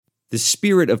The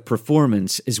spirit of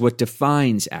performance is what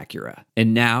defines Acura.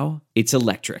 And now, it's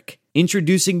electric.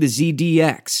 Introducing the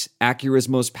ZDX, Acura's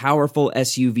most powerful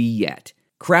SUV yet.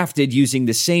 Crafted using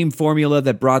the same formula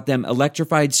that brought them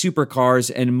electrified supercars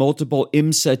and multiple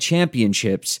IMSA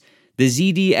championships, the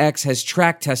ZDX has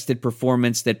track-tested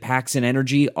performance that packs an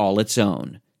energy all its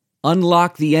own.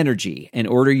 Unlock the energy and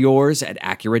order yours at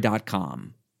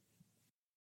Acura.com.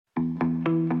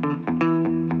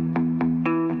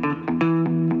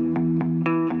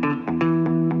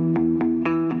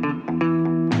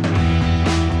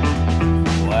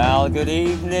 Well, good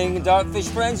evening, Dartfish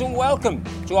friends, and welcome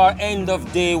to our end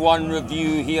of day one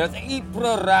review here at the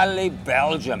Ypres Rally,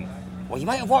 Belgium. Well, you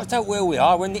might have worked out where we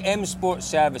are. We're in the M Sport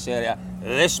service area.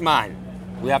 This man,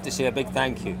 we have to say a big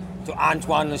thank you to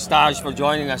Antoine Lestage for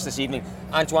joining us this evening.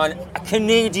 Antoine, a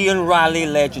Canadian rally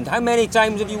legend. How many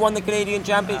times have you won the Canadian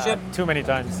Championship? Too many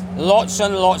times. Lots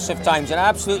and lots of times. An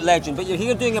absolute legend. But you're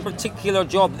here doing a particular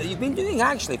job that you've been doing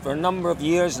actually for a number of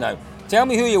years now. Tell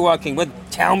me who you're working with.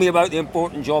 Tell me about the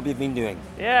important job you've been doing.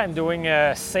 Yeah, I'm doing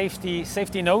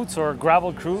safety notes, or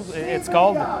gravel crew, it's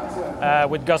called,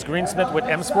 with Gus Greensmith with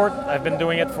M Sport. I've been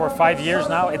doing it for 5 years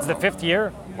now. It's the 5th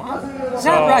year. Wow. Is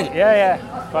that right?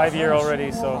 Yeah. 5 year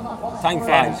already. So time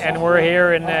flies. And we're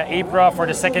here in Ypres for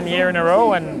the 2nd year in a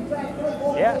row, and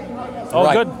yeah, all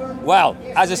right. Good. Well,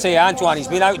 as I say, Antoine, he's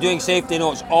been out doing safety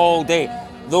notes all day.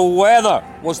 The weather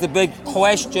was the big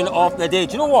question of the day.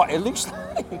 Do you know what? It looks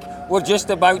like we're just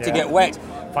about to get wet.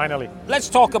 Finally. Let's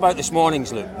talk about this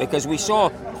morning's loop, because we saw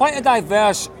quite a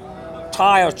diverse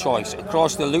tyre choice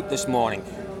across the loop this morning.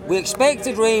 We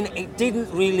expected rain, it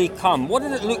didn't really come. What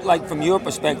did it look like from your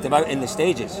perspective out in the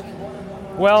stages?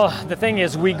 Well, the thing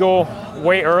is, we go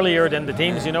way earlier than the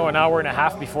teams, an hour and a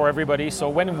half before everybody. So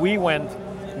when we went,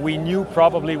 we knew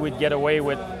probably we'd get away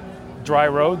with dry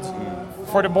roads.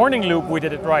 For the morning loop, we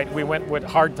did it right. We went with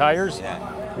hard tires,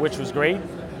 which was great.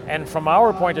 And from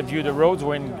our point of view, the roads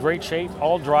were in great shape,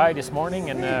 all dry this morning,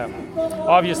 and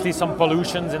obviously some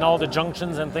pollutions in all the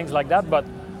junctions and things like that. But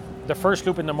the first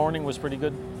loop in the morning was pretty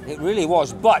good. It really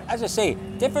was. But as I say,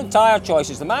 different tyre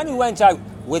choices. The man who went out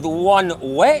with one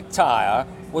wet tyre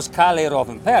was Kalle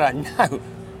Rovanperä. Now,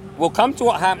 we'll come to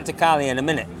what happened to Kalle in a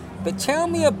minute. But tell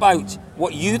me about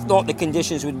what you thought the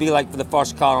conditions would be like for the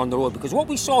first car on the road. Because what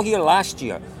we saw here last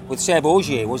year with Seb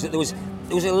Ogier was that there was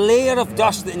a layer of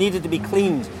dust that needed to be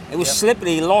cleaned. It was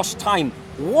slippery, lost time.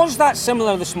 Was that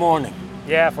similar this morning?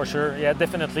 Yeah, for sure. Yeah,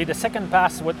 definitely. The second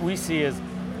pass, what we see is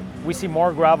we see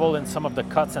more gravel in some of the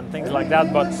cuts and things like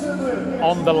that. But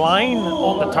on the line,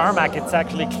 on the tarmac, it's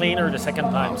actually cleaner the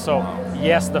second time. So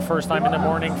yes, the first time in the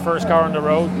morning, first car on the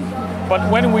road.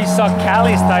 But when we saw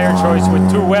Calle's tire choice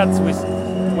with 2 wets,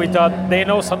 we thought they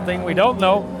know something we don't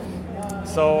know.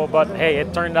 So, but hey,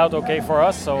 it turned out okay for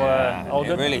us, so all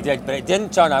good. It really did, but it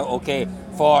didn't turn out okay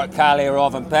for Kalle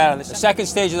Rovanperä. It's the second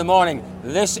stage of the morning.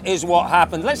 This is what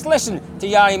happened. Let's listen to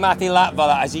Jari-Matti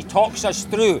Latvala as he talks us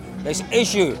through this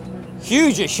issue,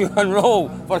 huge issue and roll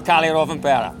for Kalle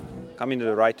Rovanperä. Coming to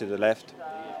the right, to the left.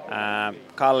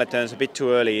 Kalle turns a bit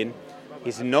too early in.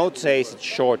 His note says it's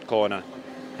short corner,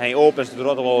 and he opens the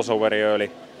throttle also very early.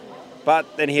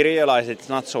 But then he realized it's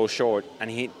not so short,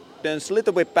 and he turns a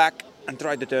little bit back and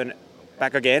tried to turn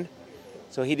back again.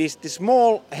 So he did this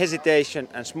small hesitation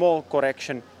and small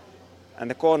correction, and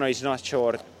the corner is not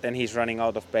short, then he's running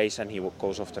out of pace and he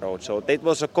goes off the road. So that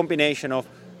was a combination of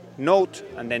note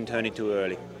and then turning too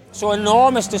early. So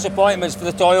enormous disappointments for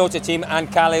the Toyota team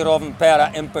and Kalle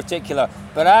Rovanperä in particular.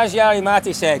 But as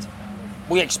Jari-Matti said,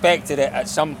 we expected it at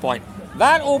some point.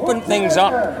 That opened things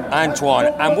up,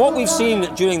 Antoine, and what we've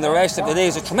seen during the rest of the day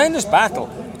is a tremendous battle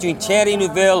between Thierry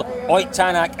Neuville, Ott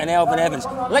Tanak and Elfyn Evans.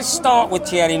 Let's start with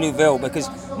Thierry Neuville, because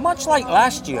much like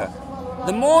last year,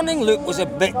 the morning loop was a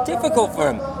bit difficult for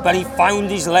him, but he found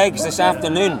his legs this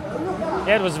afternoon.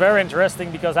 Yeah, it was very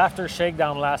interesting, because after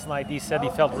shakedown last night, he said he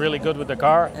felt really good with the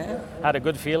car, had a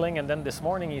good feeling, and then this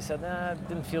morning he said,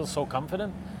 didn't feel so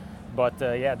confident. But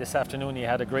this afternoon he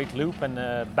had a great loop and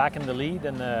back in the lead,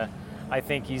 and I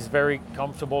think he's very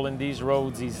comfortable in these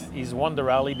roads. He's won the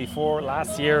rally before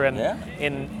last year and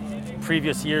in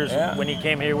previous years when he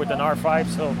came here with an R5.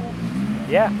 So,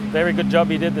 very good job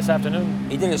he did this afternoon.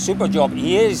 He did a super job.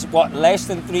 He is, less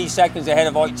than 3 seconds ahead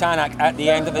of Ott Tanak at the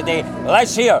end of the day.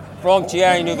 Let's hear from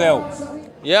Thierry Neuville.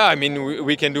 Yeah, I mean,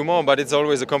 we can do more, but it's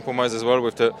always a compromise as well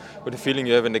with the feeling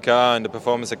you have in the car and the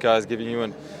performance the car is giving you.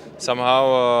 And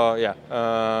somehow,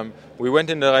 we went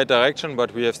in the right direction,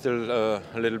 but we have still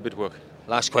a little bit work.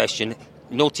 Last question.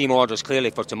 No team orders clearly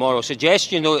for tomorrow.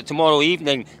 Suggestion, though, that tomorrow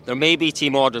evening there may be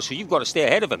team orders, so you've got to stay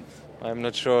ahead of him. I'm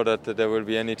not sure that there will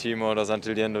be any team orders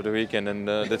until the end of the weekend, and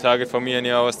the target for me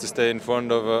anyhow is to stay in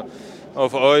front of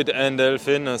Oid and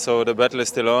Elfin, so the battle is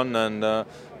still on, and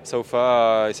so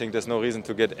far I think there's no reason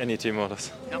to get any team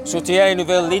orders. So Thierry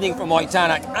Neuville leading from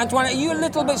Tanak. Antoine, are you a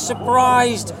little bit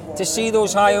surprised to see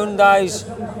those Hyundais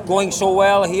going so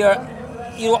well here?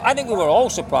 You know, I think we were all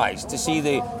surprised to see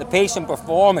the pace and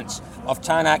performance of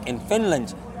Tanak in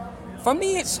Finland. For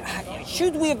me,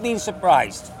 should we have been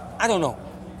surprised? I don't know.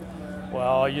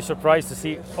 Well, are you surprised to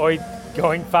see Oid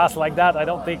going fast like that? I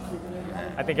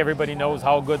think everybody knows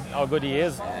how good he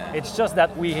is. It's just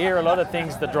that we hear a lot of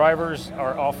things. The drivers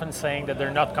are often saying that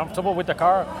they're not comfortable with the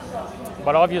car,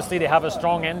 but obviously they have a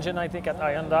strong engine, I think, at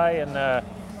Hyundai, and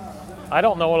I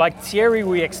don't know. Like Thierry,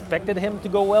 we expected him to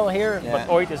go well here, but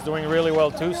Oid is doing really well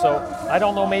too. So I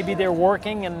don't know. Maybe they're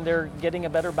working and they're getting a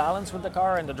better balance with the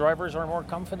car, and the drivers are more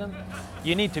confident.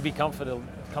 You need to be confident.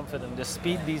 The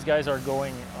speed these guys are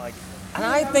going, like. And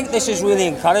I think this is really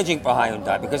encouraging for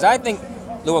Hyundai, because I think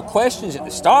there were questions at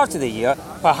the start of the year.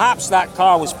 Perhaps that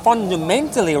car was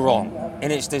fundamentally wrong in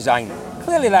its design.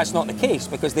 Clearly that's not the case,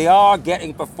 because they are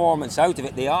getting performance out of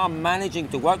it. They are managing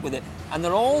to work with it, and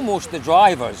they're almost the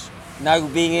drivers now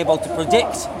being able to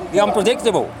predict the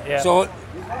unpredictable. Yeah. So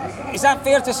is that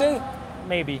fair to say?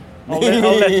 Maybe. I'll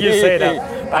let you say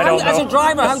that. I don't know. As a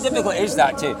driver, how difficult is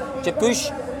that to push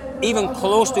even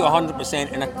close to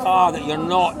 100% in a car that you're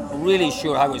not really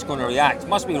sure how it's going to react? It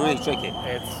must be really tricky.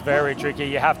 It's very tricky.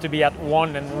 You have to be at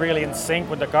one and really in sync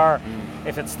with the car.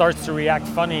 If it starts to react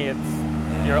funny,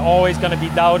 you're always going to be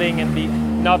doubting and be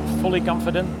not fully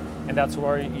confident, and that's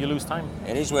where you lose time.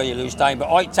 It is where you lose time, but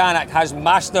Tanak has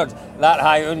mastered that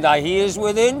Hyundai. He is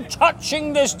within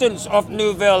touching distance of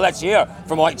Neuville. Let's hear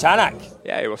from Tanak.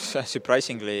 Yeah, it was a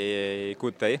surprisingly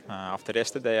good day. After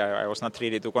yesterday, I was not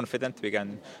really too confident we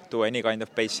can do any kind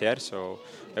of pace here. So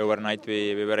overnight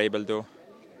we were able to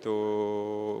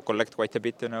collect quite a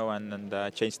bit, and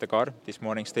change the car. This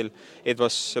morning still it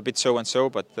was a bit so and so,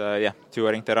 but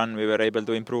during the run we were able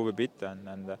to improve a bit,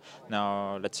 and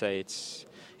now let's say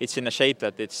it's in a shape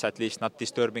that it's at least not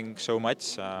disturbing so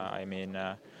much.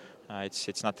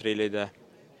 It's not really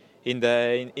in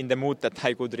the mood that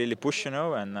I could really push,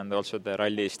 and also the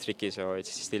rally is tricky, so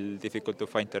it's still difficult to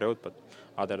find the road. But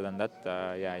other than that,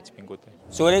 it's been good.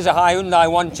 So it is a Hyundai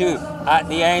 1-2 at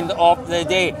the end of the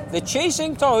day. The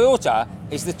chasing Toyota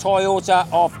is the Toyota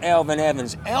of Elfyn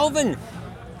Evans. Elfyn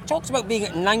talks about being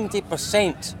at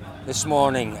 90% this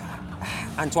morning.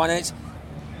 Antoine,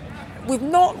 we've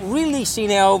not really seen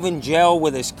Elfyn gel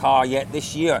with his car yet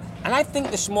this year, and I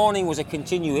think this morning was a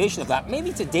continuation of that.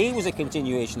 Maybe today was a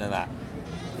continuation of that.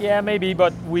 Yeah, maybe,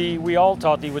 but we all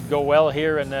thought he would go well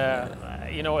here, and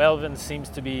Elfyn seems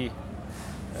to be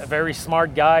a very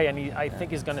smart guy, and I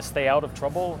think he's going to stay out of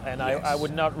trouble, and yes. I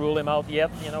would not rule him out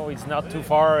yet. He's not too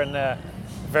far, and a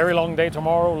very long day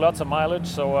tomorrow, lots of mileage,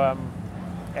 so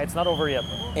it's not over yet.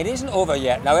 It isn't over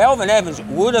yet. Now, Elfyn Evans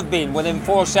would have been within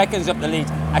 4 seconds of the lead.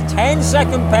 A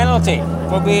 10-second penalty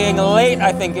for being late,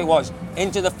 I think it was,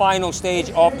 into the final stage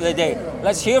of the day.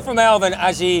 Let's hear from Elfyn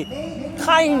as he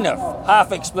kind of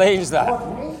half explains that.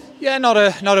 Yeah, not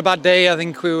a bad day. I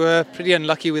think we were pretty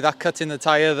unlucky with that cut in the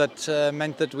tyre that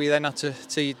meant that we then had to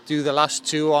do the last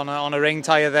two on a rain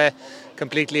tyre there.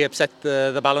 Completely upset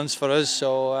the balance for us.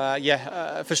 So,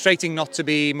 frustrating not to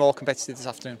be more competitive this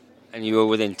afternoon. And you were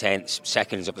within 10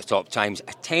 seconds of the top times.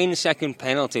 A 10-second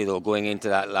penalty, though, going into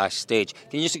that last stage.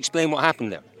 Can you just explain what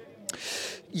happened there?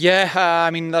 Yeah,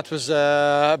 that was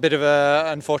a bit of an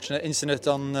unfortunate incident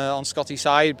on Scotty's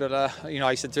side, but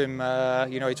I said to him,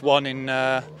 it's one in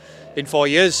 4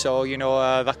 years, so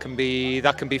that can be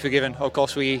forgiven. Of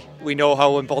course, we know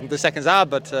how important the seconds are,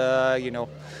 but it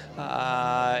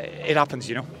happens.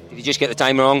 Did he just get the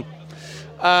time wrong?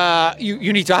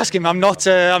 You need to ask him. I'm not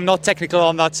technical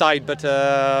on that side, but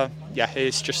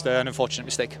it's just an unfortunate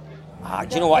mistake.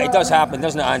 Do you know what? It does happen,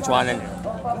 doesn't it, Antoine? And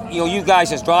you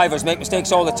guys as drivers make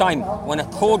mistakes all the time. When a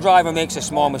co-driver makes a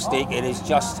small mistake, it is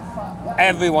just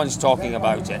everyone's talking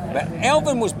about it. But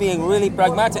Elfyn was being really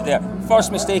pragmatic there.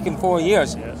 First mistake in 4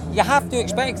 years. Yes. You have to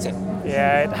expect it.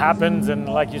 Yeah, it happens, and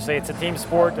like you say, it's a team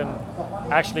sport, and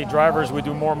actually drivers we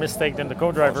do more mistake than the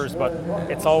co-drivers, but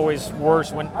it's always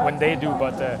worse when they do.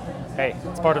 But hey,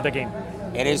 it's part of the game.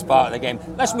 It is part of the game.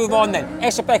 Let's move on then.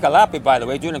 Esa-Pekka Lappi, by the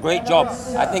way, doing a great job.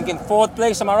 I think in 4th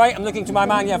place, am I right? I'm looking to my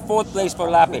man, 4th place for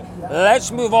Lappi.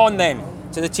 Let's move on then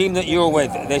to the team that you're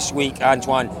with this week,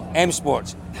 Antoine, M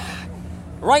Sports.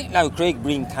 Right now, Craig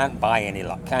Breen can't buy any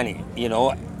luck, can he? He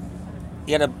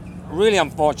had a really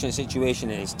unfortunate situation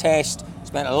in his test.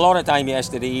 Spent a lot of time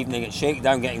yesterday evening at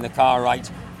shakedown getting the car right.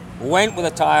 Went with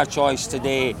a tyre choice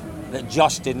today. that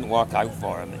just didn't work out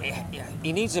for him.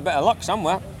 He needs a bit of luck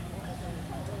somewhere.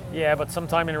 Yeah, but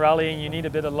sometime in rallying you need a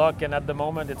bit of luck, and at the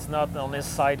moment it's not on his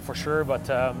side for sure. But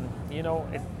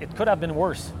it could have been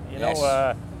worse.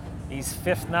 He's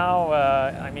fifth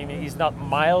now. He's not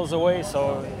miles away,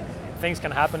 so things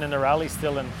can happen in the rally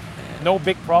still, and no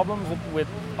big problems with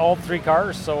all three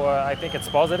cars. So I think it's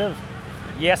positive.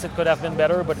 Yes, it could have been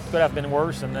better, but it could have been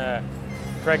worse. And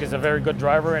Craig is a very good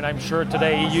driver, and I'm sure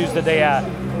today he used the day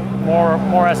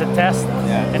more as a test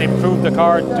and improved the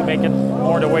car to make it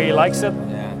more the way he likes it.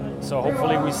 So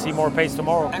hopefully we see more pace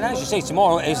tomorrow. And as you say,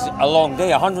 tomorrow is a long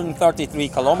day, 133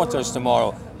 kilometres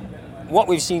tomorrow. What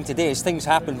we've seen today is things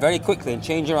happen very quickly and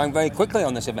change around very quickly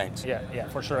on this event. Yeah,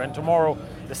 for sure. And tomorrow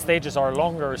the stages are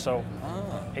longer, so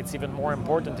it's even more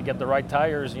important to get the right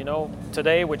tires.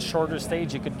 Today with shorter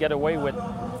stage you could get away with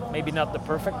maybe not the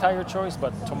perfect tire choice,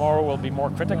 but tomorrow will be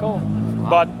more critical.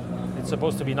 But it's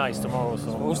supposed to be nice tomorrow,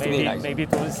 so maybe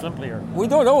it will be simpler. We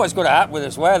don't know what's going to happen with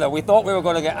this weather. We thought we were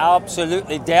going to get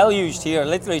absolutely deluged here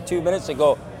literally 2 minutes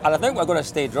ago, and I think we're going to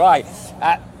stay dry.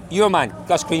 Your man,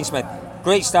 Gus Greensmith,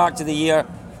 great start to the year.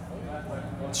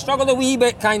 Struggled a wee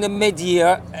bit kind of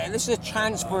mid-year. This is a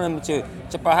chance for him to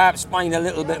perhaps find a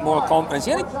little bit more confidence.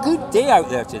 He had a good day out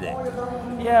there today.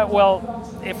 Yeah, well,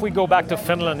 if we go back to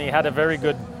Finland, he had a very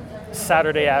good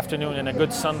Saturday afternoon and a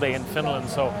good Sunday in Finland,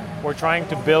 so we're trying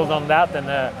to build on that.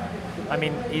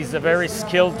 And he's a very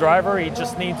skilled driver. He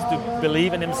just needs to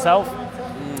believe in himself,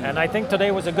 and I think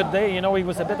today was a good day. He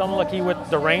was a bit unlucky with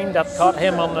the rain that caught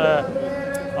him on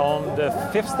the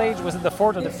fifth stage. Was it the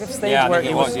fourth or the fifth stage? Yeah, where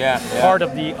he was part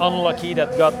of the unlucky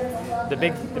that got the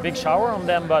big shower on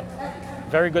them, but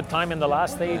very good time in the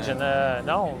last stage. And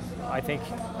no, I think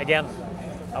again,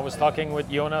 I was talking with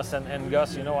Jonas and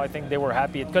Gus, I think they were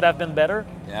happy. It could have been better,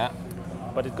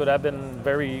 but it could have been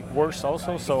very worse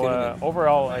also. So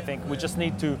overall, I think we just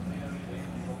need to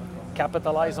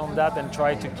capitalize on that and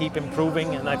try to keep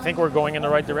improving, and I think we're going in the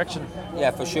right direction.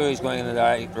 Yeah, for sure he's going in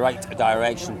the right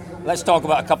direction. Let's talk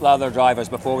about a couple of other drivers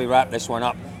before we wrap this one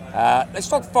up. Let's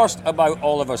talk first about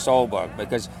Oliver Solberg,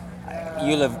 because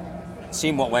you'll have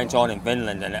seen what went on in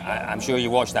Finland, and I'm sure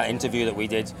you watched that interview that we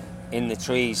did in the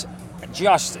trees.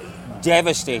 Just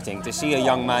devastating to see a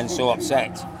young man so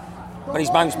upset. But he's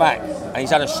bounced back, and he's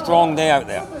had a strong day out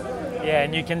there. Yeah,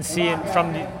 and you can see it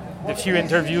from the few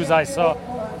interviews I saw.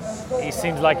 He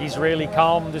seems like he's really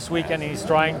calm this weekend. He's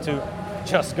trying to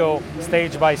just go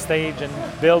stage by stage and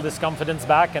build his confidence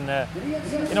back. And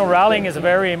rallying is a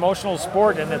very emotional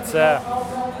sport, and it's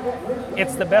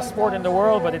the best sport in the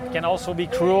world, but it can also be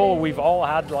cruel. We've all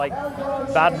had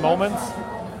bad moments.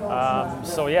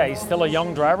 He's still a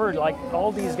young driver. Like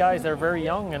all these guys, they're very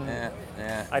young, and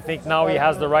I think now he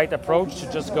has the right approach to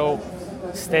just go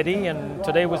steady. And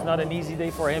today was not an easy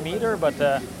day for him either,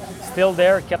 but still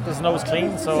there, kept his nose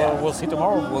clean. So we'll see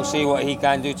tomorrow. We'll see what he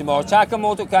can do tomorrow.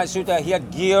 Takamoto Katsuta, he had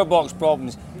gearbox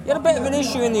problems. He had a bit of an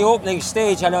issue in the opening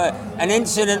stage, and an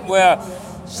incident where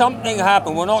something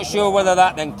happened. We're not sure whether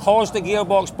that then caused the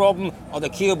gearbox problem or the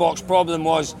gearbox problem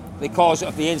was the cause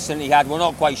of the incident he had. We're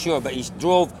not quite sure, but he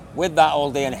drove with that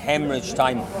all day and hemorrhage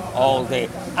time all day.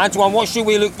 Antoine, what should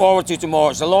we look forward to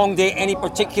tomorrow? It's a long day. Any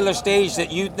particular stage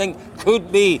that you think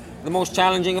could be the most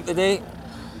challenging of the day?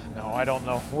 No, I don't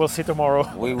know. We'll see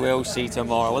tomorrow. We will see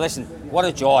tomorrow. Well, listen, what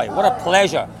a joy, what a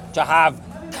pleasure to have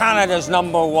Canada's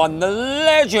number one, the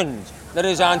legend that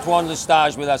is Antoine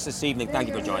Lestage, with us this evening. Thank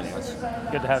you for joining us.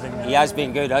 Good having me. He has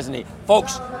been good, hasn't he?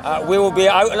 Folks, we will be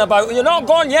out and about. You're not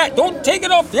gone yet. Don't take it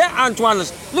off yet, Antoine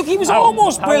Lestage. Look, he was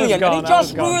almost brilliant, and he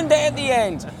just ruined it at the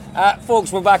end.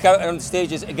 Folks, we're back out on the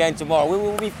stages again tomorrow. We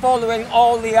will be following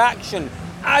all the action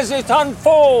as it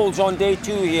unfolds on day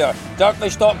 2 here.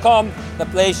 Dirtfish.com, the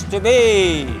place to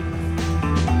be.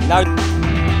 Now.